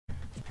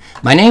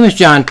My name is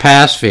John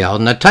Passfield,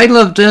 and the title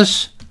of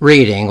this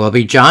reading will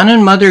be John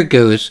and Mother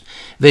Goose,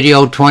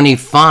 Video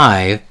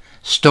 25,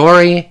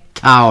 Story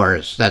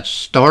Towers. That's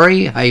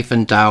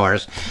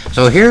story-towers.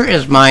 So here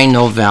is my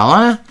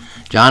novella,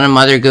 John and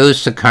Mother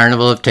Goose, The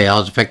Carnival of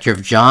Tales. A picture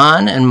of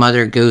John and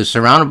Mother Goose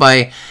surrounded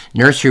by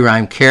nursery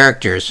rhyme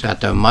characters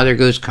at the Mother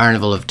Goose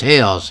Carnival of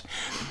Tales.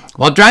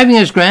 While driving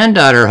his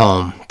granddaughter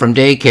home from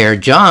daycare,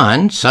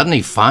 John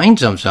suddenly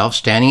finds himself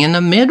standing in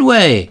the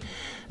midway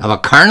of a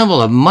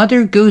carnival of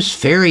Mother Goose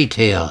fairy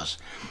tales.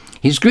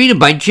 He's greeted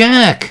by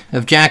Jack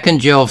of Jack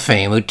and Jill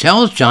fame, who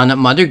tells John that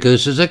Mother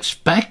Goose is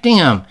expecting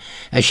him,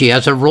 as she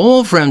has a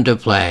role for him to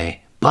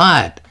play.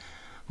 But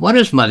what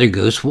does Mother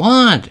Goose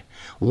want?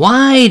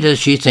 Why does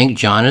she think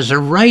John is a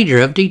writer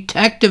of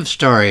detective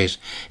stories?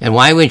 And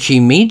why, when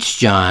she meets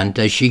John,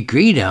 does she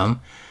greet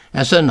him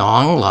as a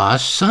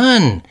long-lost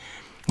son?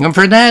 And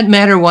for that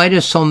matter, why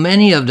do so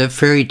many of the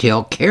fairy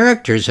tale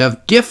characters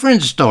have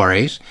different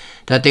stories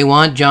that they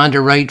want John to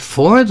write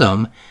for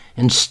them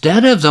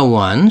instead of the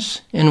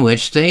ones in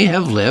which they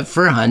have lived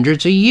for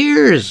hundreds of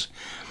years?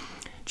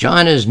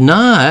 John is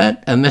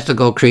not a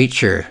mythical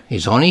creature.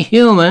 He's only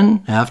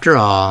human, after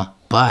all.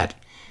 But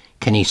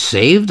can he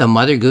save the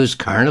Mother Goose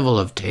Carnival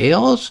of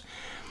Tales?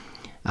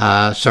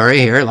 Sorry,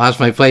 here, I lost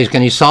my place.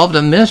 Can he solve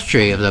the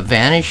mystery of the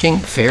vanishing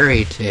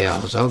fairy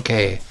tales?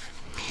 Okay.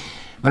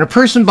 When a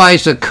person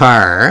buys a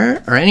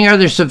car or any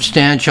other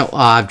substantial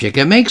object,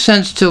 it makes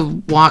sense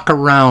to walk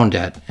around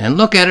it and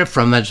look at it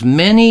from as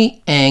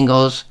many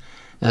angles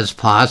as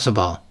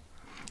possible.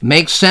 It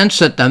makes sense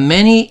that the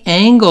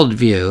many-angled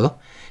view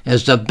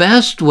is the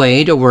best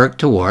way to work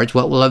towards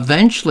what will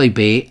eventually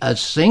be a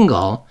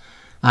single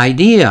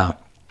idea.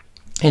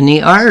 In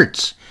the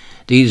arts,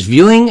 these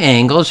viewing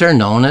angles are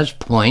known as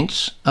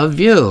points of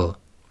view.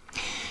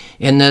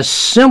 In the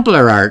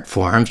simpler art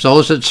forms,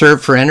 those that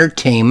serve for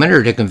entertainment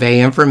or to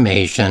convey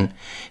information,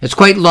 it's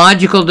quite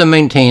logical to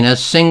maintain a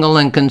single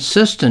and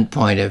consistent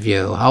point of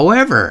view.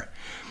 However,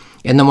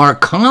 in the more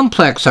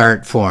complex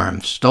art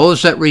forms,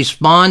 those that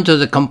respond to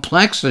the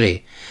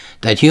complexity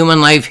that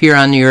human life here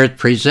on the earth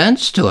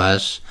presents to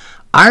us,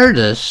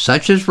 artists,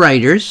 such as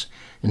writers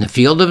in the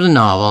field of the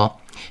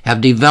novel, have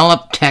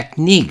developed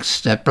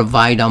techniques that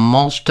provide a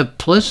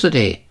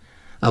multiplicity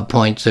of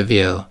points of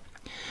view.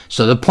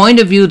 So the point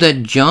of view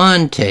that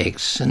John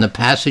takes in the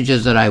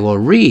passages that I will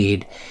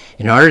read,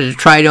 in order to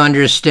try to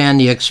understand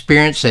the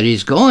experience that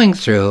he's going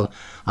through,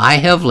 I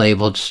have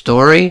labeled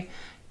Story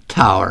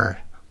Tower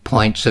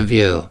Points of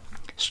View.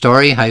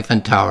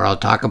 Story-tower. I'll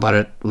talk about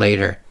it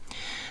later.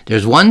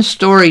 There's one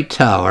story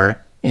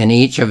tower in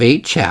each of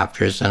 8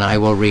 chapters, and I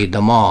will read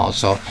them all.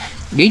 So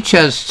each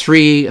has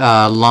 3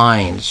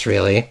 lines,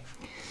 really,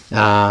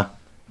 and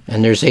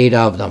there's 8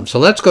 of them. So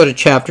let's go to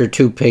chapter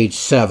 2, page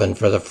 7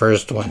 for the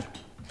first one.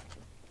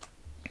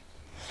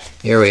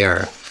 Here we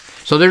are.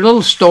 So they're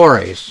little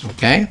stories,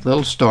 okay?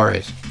 Little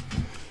stories.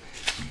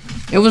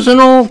 It was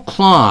an old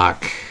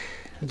clock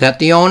that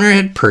the owner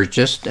had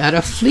purchased at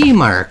a flea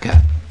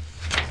market.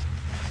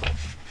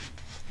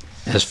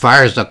 As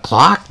far as the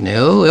clock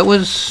knew, it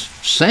was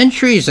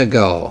centuries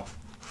ago.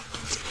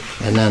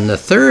 And then the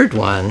third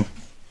one,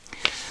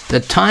 the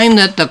time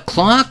that the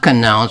clock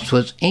announced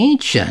was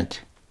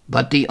ancient,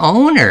 but the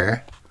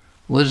owner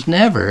was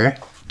never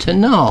to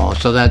know.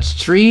 So that's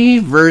 3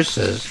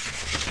 verses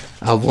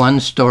of one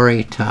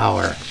story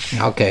tower.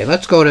 Okay,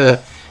 let's go to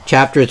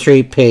chapter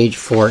 3, page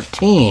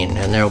 14,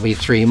 and there will be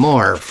 3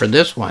 more for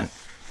this one.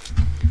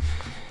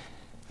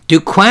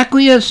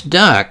 Duquaquia's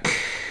duck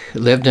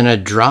lived in a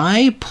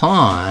dry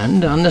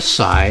pond on the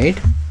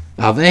side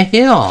of a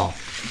hill.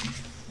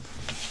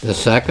 The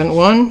second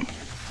one,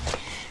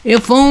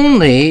 if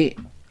only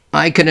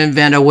I could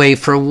invent a way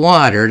for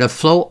water to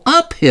flow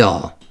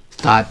uphill,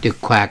 thought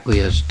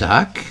Duquaquia's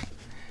duck.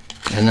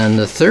 And then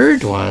the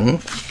third one,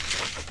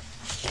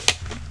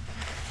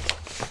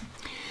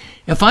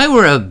 if I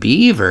were a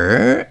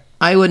beaver,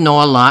 I would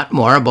know a lot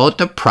more about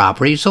the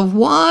properties of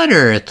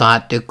water,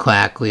 thought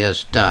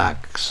Duquaquia's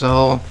duck.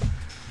 So,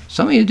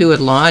 something to do with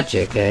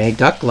logic, eh?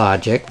 Duck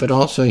logic, but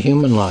also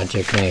human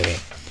logic, maybe.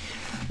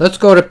 Let's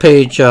go to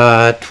page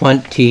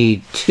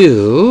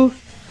 22.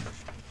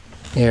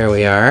 Here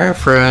we are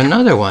for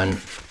another one.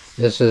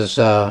 This is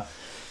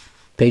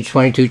page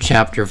 22,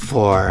 chapter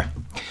 4.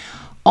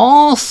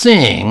 All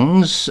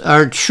things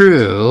are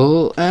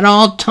true at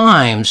all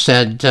times,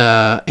 said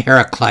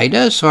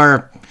Heraclitus,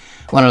 or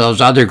one of those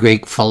other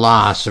Greek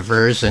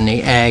philosophers in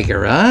the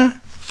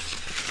Agora.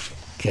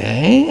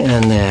 Okay,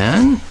 and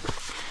then,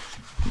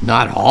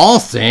 not all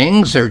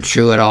things are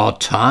true at all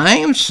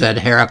times, said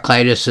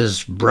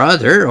Heraclitus's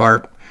brother,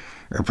 or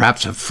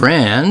perhaps a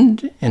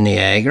friend in the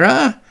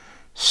Agora.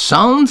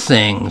 Some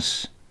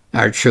things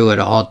are true at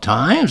all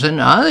times,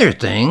 and other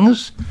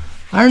things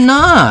are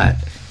not.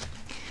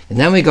 And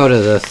then we go to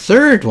the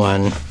third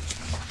one.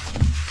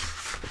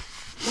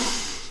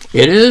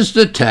 It is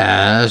the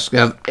task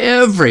of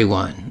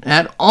everyone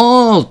at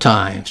all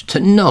times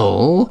to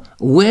know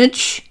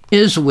which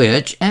is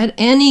which at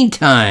any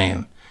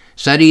time,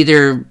 said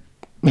either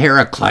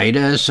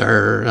Heraclitus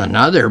or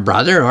another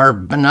brother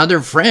or another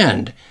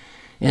friend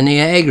in the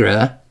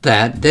Agra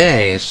that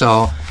day.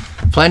 So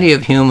plenty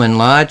of human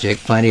logic,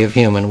 plenty of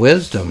human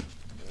wisdom.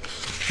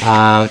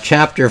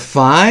 Chapter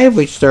 5,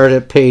 we start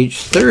at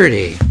page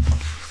 30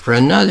 for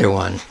another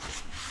one.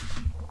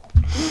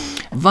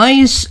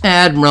 Vice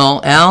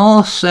Admiral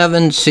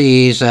L7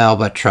 Seas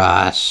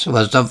Albatross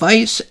was the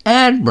Vice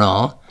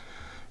Admiral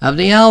of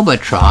the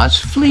Albatross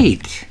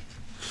fleet.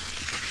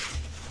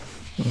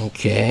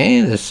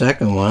 Okay, the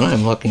second one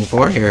I'm looking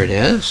for, here it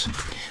is.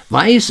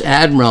 Vice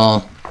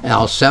Admiral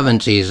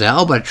L7 Seas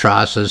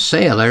Albatross's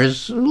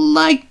sailors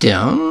liked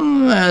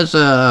him as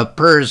a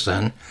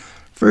person,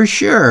 for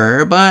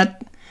sure,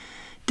 but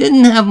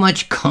didn't have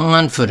much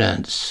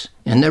confidence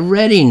in the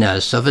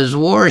readiness of his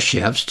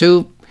warships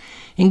to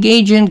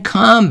engage in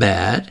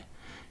combat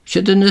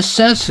should the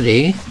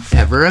necessity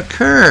ever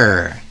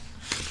occur.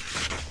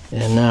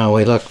 And now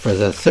we look for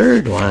the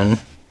third one.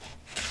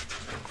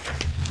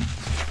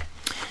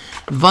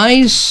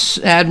 Vice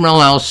Admiral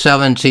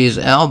L7 Seas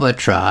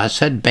Albatross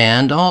had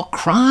banned all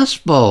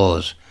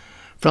crossbows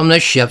from the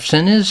ships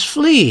in his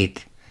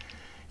fleet,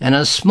 and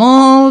a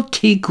small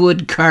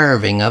teakwood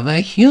carving of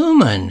a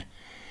human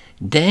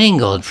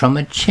dangled from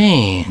a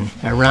chain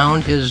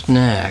around his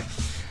neck.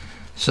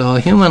 So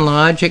human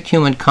logic,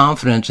 human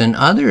confidence in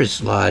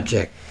others'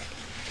 logic.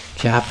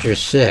 Chapter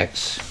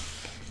 6,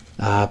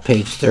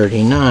 page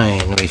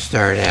 39 we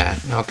start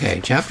at. Okay,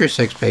 chapter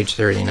 6, page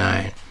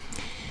 39.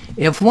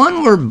 If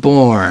one were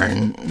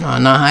born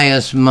on the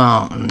highest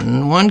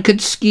mountain, one could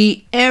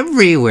ski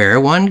everywhere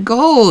one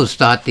goes,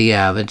 thought the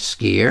avid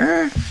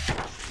skier.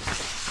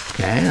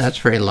 Okay, that's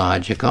very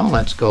logical.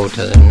 Let's go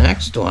to the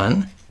next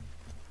one.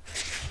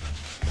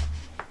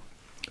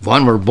 If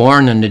one were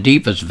born in the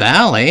deepest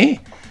valley,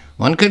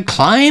 one could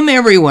climb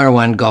everywhere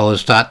one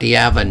goes, thought the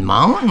avid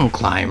mountain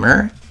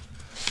climber.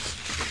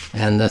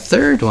 And the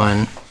third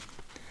one,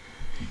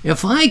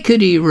 if I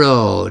could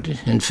erode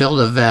and fill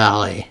the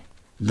valley,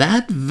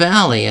 that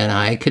valley and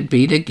I could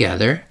be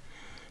together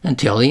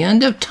until the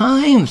end of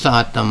time,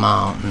 thought the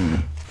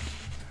mountain.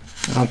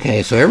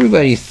 Okay, so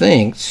everybody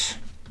thinks,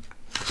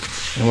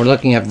 and we're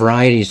looking at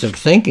varieties of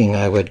thinking,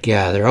 I would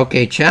gather.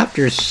 Okay,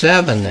 chapter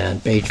 7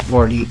 then, page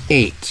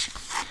 48.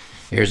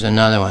 Here's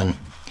another one.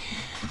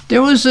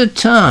 There was a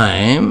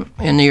time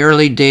in the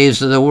early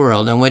days of the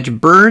world in which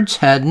birds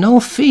had no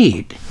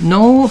feet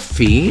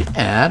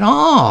at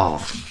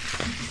all.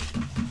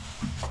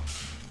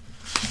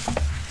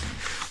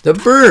 The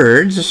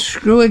birds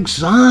grew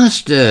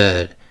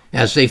exhausted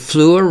as they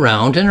flew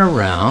around and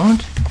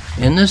around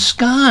in the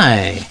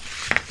sky.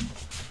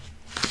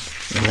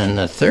 And then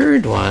the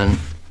third one,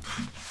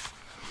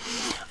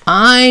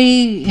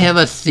 I have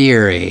a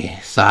theory,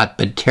 thought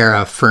the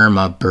terra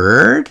firma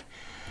bird,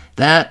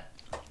 that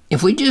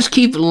if we just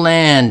keep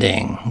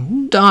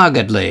landing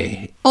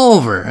doggedly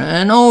over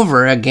and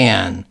over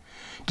again,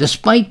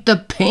 despite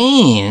the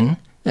pain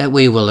that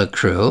we will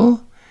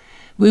accrue,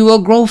 we will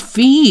grow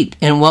feet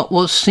in what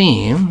will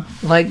seem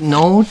like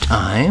no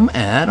time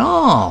at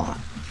all.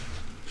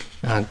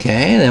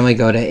 Okay, then we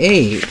go to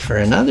 8 for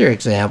another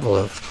example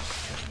of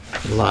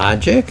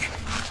logic.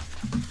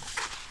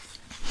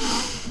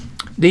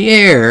 The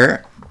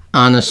air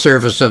on the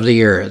surface of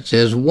the earth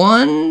is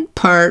 1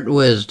 part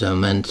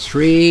wisdom and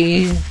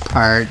 3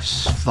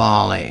 parts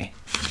folly.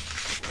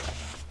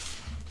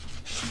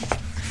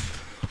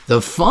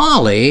 The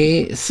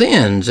folly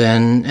thins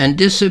and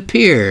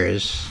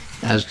disappears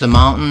as the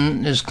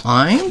mountain is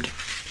climbed.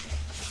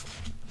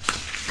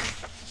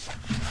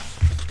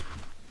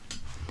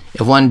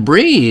 If one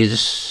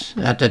breathes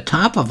at the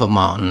top of a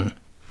mountain,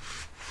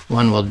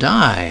 one will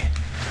die.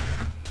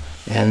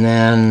 And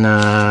then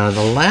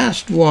the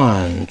last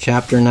one,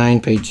 chapter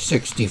 9, page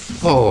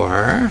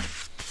 64.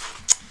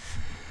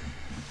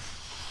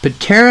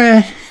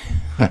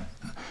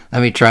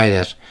 Let me try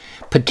this.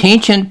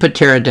 Patentient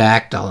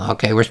pterodactyl.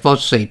 Okay, we're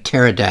supposed to say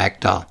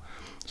pterodactyl.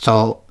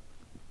 So,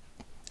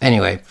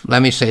 anyway,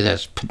 let me say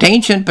this.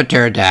 Patentient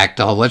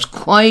pterodactyl was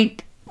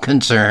quite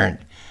concerned.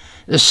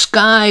 The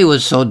sky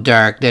was so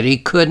dark that he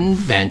couldn't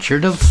venture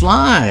to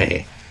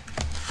fly.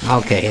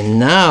 Okay,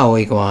 now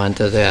we go on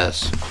to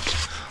this.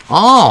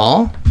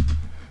 All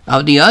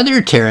of the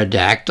other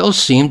pterodactyls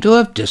seemed to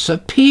have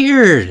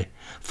disappeared.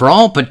 For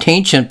all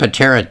Patentient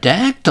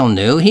pterodactyl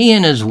knew, he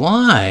and his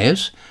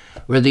wives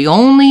were the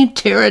only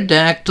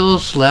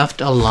pterodactyls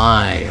left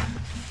alive.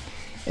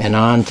 And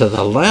on to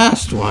the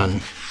last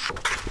one.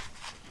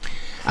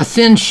 A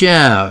thin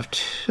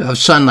shaft of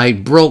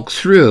sunlight broke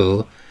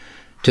through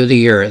to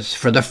the earth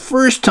for the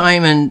first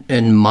time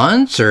in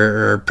months,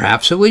 or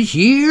perhaps it was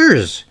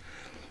years.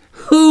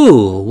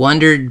 Who,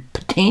 wondered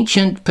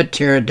Patentient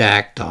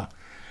pterodactyl,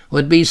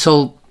 would be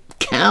so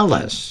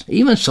callous,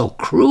 even so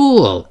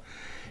cruel,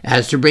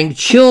 as to bring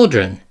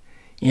children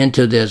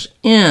into this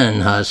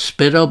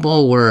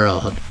inhospitable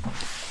world?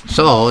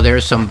 So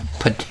there's some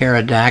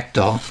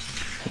pterodactyl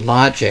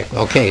logic.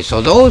 Okay,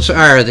 so those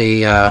are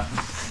the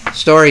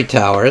story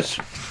towers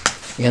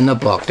in the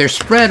book. They're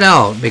spread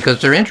out because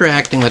they're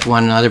interacting with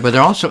one another, but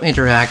they're also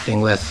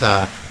interacting with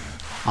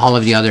all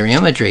of the other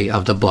imagery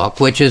of the book,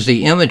 which is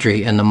the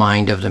imagery in the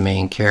mind of the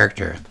main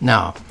character.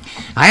 Now,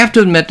 I have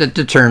to admit that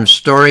the term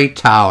story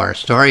tower,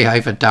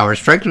 story-tower,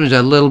 strikes me as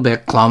a little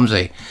bit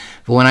clumsy.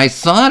 But when I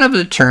thought of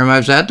the term, I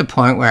was at the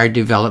point where I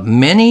developed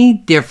many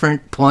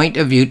different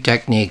point-of-view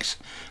techniques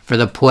for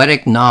the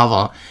poetic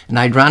novel, and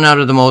I'd run out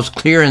of the most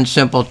clear and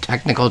simple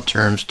technical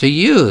terms to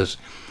use.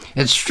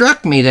 It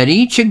struck me that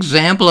each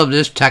example of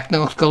this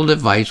technical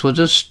device was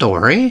a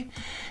story,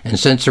 and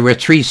since there were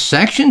 3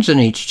 sections in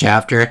each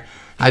chapter,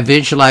 I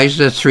visualized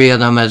the 3 of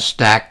them as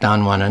stacked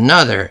on one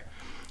another.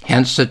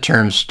 Hence the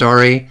term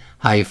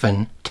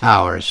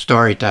story-towers,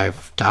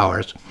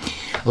 towers.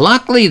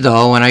 Luckily,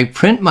 though, when I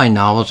print my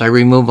novels, I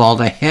remove all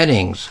the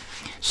headings,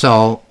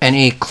 so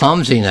any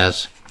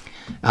clumsiness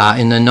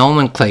in the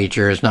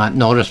nomenclature is not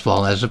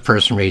noticeable as a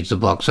person reads the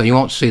book. So you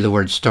won't see the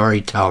word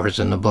story towers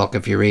in the book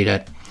if you read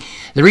it.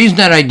 The reason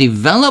that I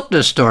developed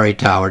the story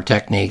tower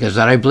technique is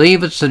that I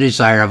believe it's the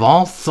desire of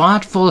all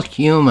thoughtful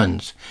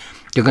humans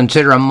to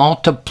consider a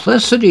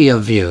multiplicity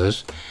of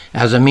views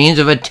as a means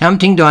of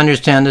attempting to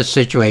understand the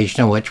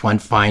situation in which one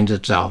finds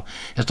itself.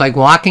 It's like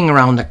walking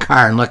around the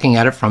car and looking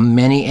at it from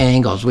many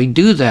angles. We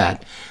do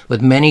that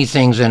with many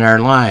things in our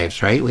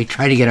lives, right? We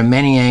try to get a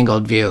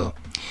many-angled view.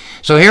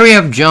 So here we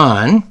have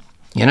John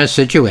in a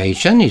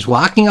situation. He's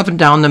walking up and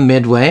down the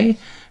midway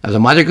of the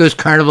Mother Goose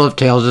Carnival of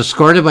Tales,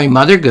 escorted by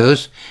Mother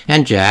Goose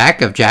and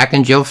Jack, of Jack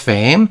and Jill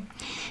fame.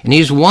 And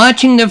he's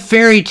watching the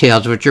fairy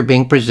tales which are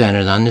being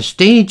presented on the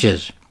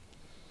stages.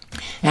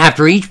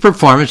 After each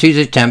performance, he's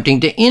attempting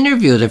to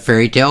interview the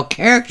fairy tale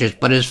characters,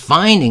 but is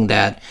finding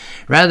that,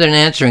 rather than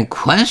answering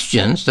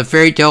questions, the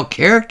fairy tale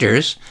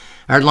characters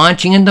are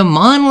launching into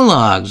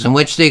monologues in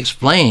which they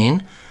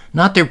explain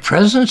not their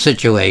present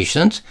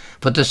situations,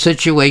 but the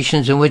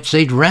situations in which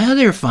they'd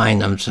rather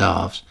find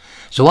themselves.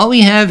 So what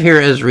we have here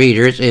as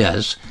readers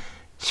is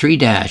 3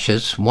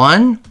 dashes.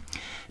 1,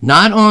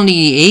 not only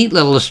the 8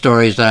 little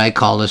stories that I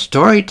call the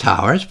story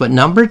towers, but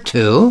number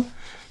 2,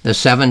 the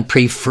 7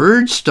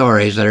 preferred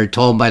stories that are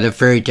told by the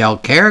fairy tale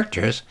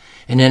characters,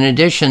 and in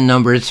addition,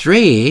 number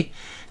 3,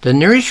 the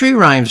nursery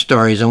rhyme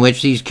stories in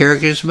which these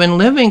characters have been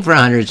living for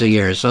hundreds of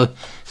years. So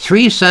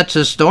 3 sets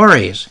of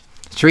stories,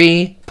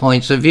 3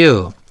 points of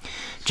view.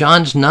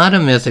 John's not a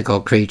mythical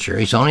creature.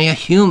 He's only a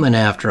human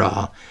after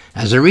all.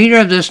 As a reader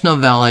of this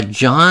novella,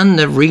 John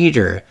the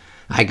reader,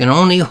 I can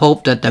only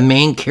hope that the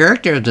main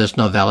character of this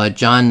novella,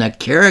 John the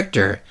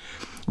character,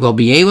 will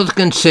be able to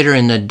consider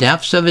in the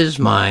depths of his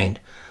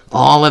mind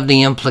all of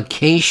the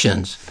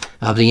implications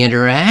of the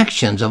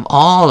interactions of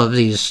all of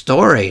these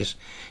stories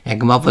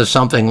and come up with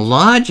something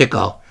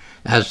logical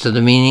as to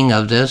the meaning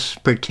of this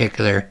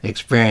particular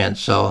experience.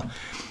 So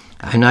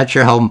I'm not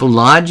sure how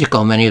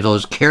logical many of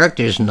those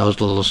characters in those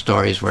little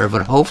stories were,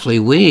 but hopefully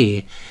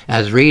we,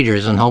 as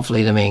readers, and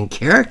hopefully the main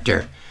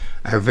character,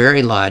 are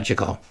very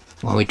logical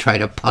when we try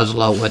to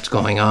puzzle out what's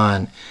going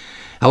on.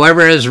 However,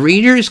 as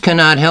readers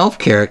cannot help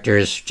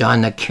characters,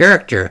 John the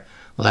character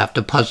will have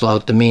to puzzle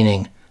out the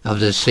meaning of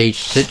this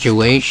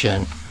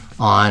situation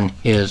on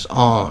his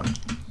own.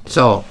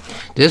 So,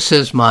 this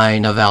is my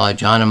novella,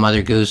 John and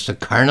Mother Goose, The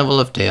Carnival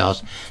of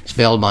Tales. It's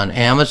available on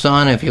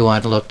Amazon if you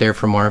want to look there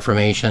for more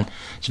information.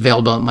 It's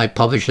available at my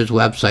publisher's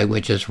website,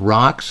 which is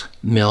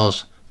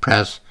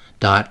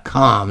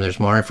roxmillspress.com. There's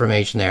more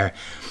information there.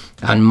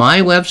 On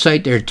my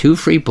website, there are 2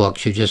 free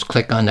books. You just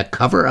click on the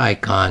cover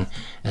icon,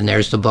 and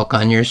there's the book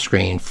on your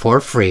screen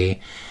for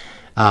free.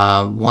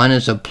 One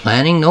is a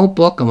planning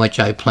notebook in which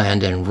I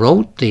planned and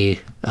wrote the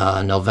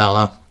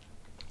novella.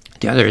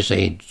 The other is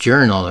a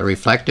journal, a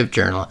reflective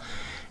journal,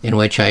 in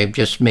which I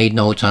just made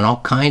notes on all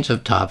kinds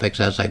of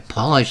topics as I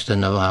polished the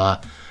novella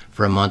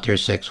for a month or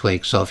 6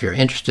 weeks. So if you're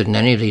interested in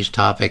any of these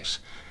topics,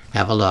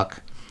 have a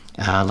look.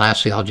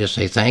 Lastly, I'll just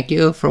say thank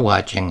you for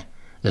watching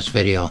this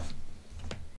video.